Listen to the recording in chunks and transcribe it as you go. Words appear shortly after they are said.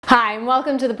Hi, and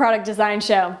welcome to the Product Design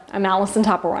Show. I'm Allison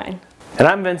Toppelwein. And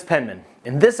I'm Vince Penman.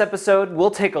 In this episode,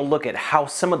 we'll take a look at how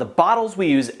some of the bottles we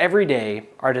use every day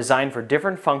are designed for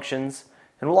different functions,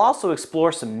 and we'll also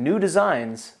explore some new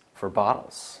designs for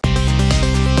bottles.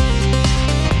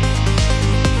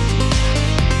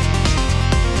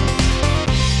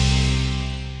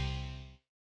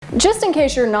 Just in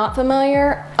case you're not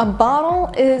familiar, a bottle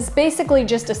is basically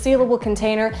just a sealable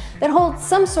container that holds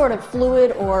some sort of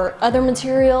fluid or other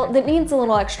material that needs a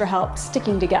little extra help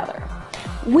sticking together.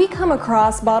 We come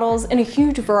across bottles in a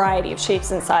huge variety of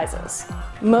shapes and sizes.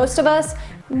 Most of us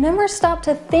never stop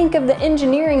to think of the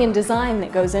engineering and design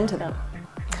that goes into them.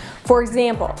 For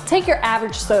example, take your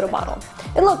average soda bottle.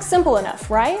 It looks simple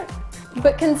enough, right?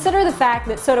 But consider the fact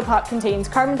that soda pop contains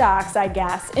carbon dioxide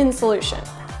gas in solution.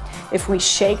 If we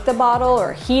shake the bottle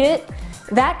or heat it,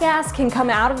 that gas can come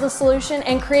out of the solution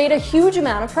and create a huge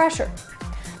amount of pressure.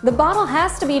 The bottle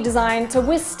has to be designed to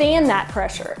withstand that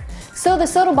pressure. So the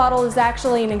soda bottle is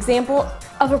actually an example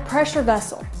of a pressure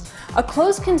vessel, a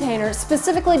closed container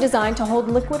specifically designed to hold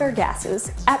liquid or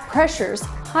gases at pressures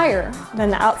higher than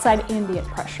the outside ambient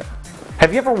pressure.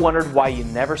 Have you ever wondered why you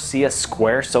never see a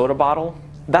square soda bottle?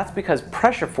 That's because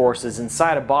pressure forces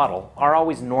inside a bottle are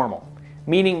always normal,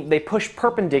 meaning they push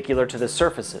perpendicular to the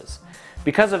surfaces.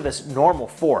 Because of this normal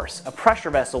force, a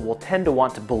pressure vessel will tend to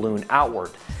want to balloon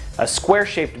outward. A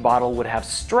square-shaped bottle would have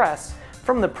stress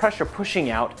from the pressure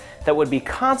pushing out that would be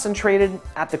concentrated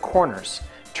at the corners,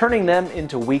 turning them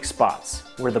into weak spots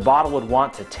where the bottle would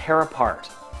want to tear apart.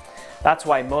 That's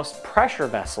why most pressure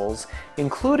vessels,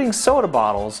 including soda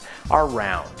bottles, are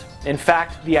round. In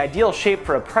fact, the ideal shape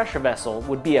for a pressure vessel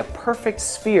would be a perfect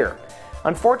sphere.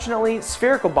 Unfortunately,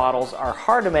 spherical bottles are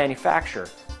hard to manufacture.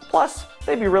 Plus,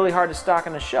 they'd be really hard to stock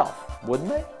on a shelf, wouldn't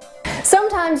they?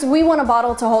 Sometimes we want a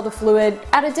bottle to hold a fluid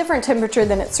at a different temperature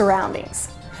than its surroundings.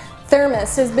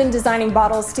 Thermos has been designing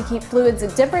bottles to keep fluids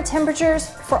at different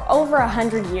temperatures for over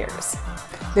 100 years.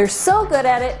 They're so good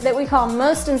at it that we call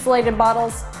most insulated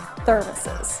bottles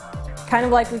thermoses. Kind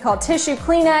of like we call tissue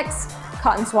Kleenex,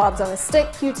 cotton swabs on a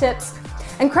stick Q-tips,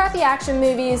 and crappy action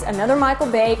movies another Michael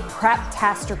Bay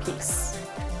crap-tasterpiece.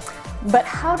 But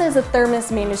how does a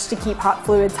thermos manage to keep hot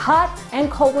fluids hot and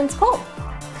cold ones cold?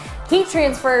 Heat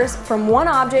transfers from one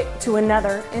object to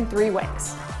another in three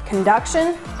ways: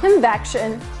 conduction,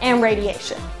 convection, and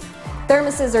radiation.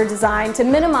 Thermoses are designed to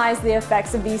minimize the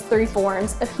effects of these three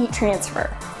forms of heat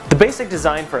transfer. The basic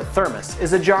design for a thermos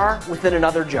is a jar within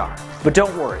another jar. But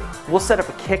don't worry, we'll set up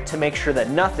a kick to make sure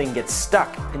that nothing gets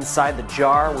stuck inside the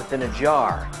jar within a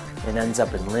jar and ends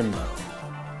up in limbo.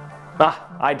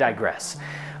 I digress.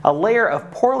 A layer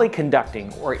of poorly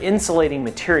conducting or insulating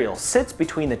material sits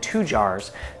between the two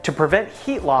jars to prevent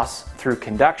heat loss through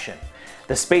conduction.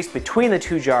 The space between the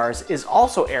two jars is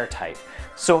also airtight,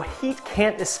 so heat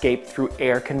can't escape through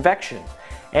air convection.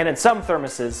 And in some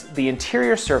thermoses, the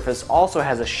interior surface also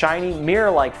has a shiny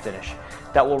mirror-like finish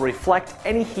that will reflect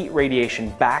any heat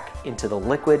radiation back into the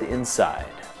liquid inside.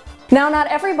 Now, not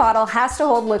every bottle has to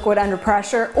hold liquid under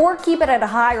pressure or keep it at a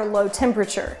high or low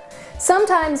temperature.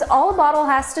 Sometimes all a bottle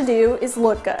has to do is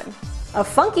look good. A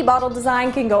funky bottle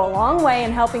design can go a long way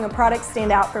in helping a product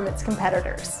stand out from its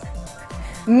competitors.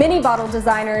 Many bottle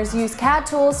designers use CAD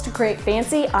tools to create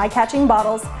fancy, eye-catching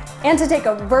bottles and to take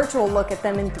a virtual look at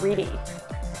them in 3D.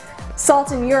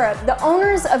 Salt in Europe, the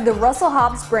owners of the Russell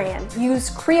Hobbs brand use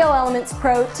Creo Elements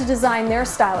Pro to design their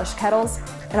stylish kettles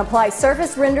and apply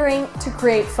surface rendering to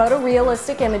create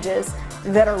photorealistic images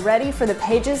that are ready for the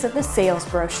pages of the sales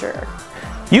brochure.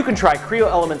 You can try Creo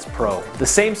Elements Pro, the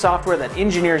same software that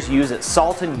engineers use at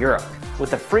Salt in Europe,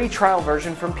 with a free trial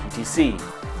version from PTC.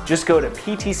 Just go to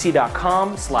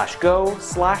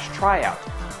ptc.com/go/tryout.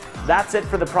 That's it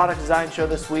for the Product Design Show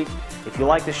this week. If you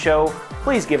like the show,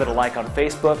 please give it a like on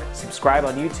Facebook, subscribe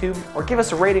on YouTube, or give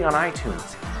us a rating on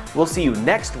iTunes. We'll see you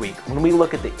next week when we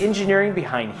look at the engineering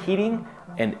behind heating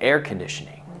and air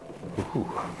conditioning.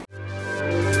 Ooh.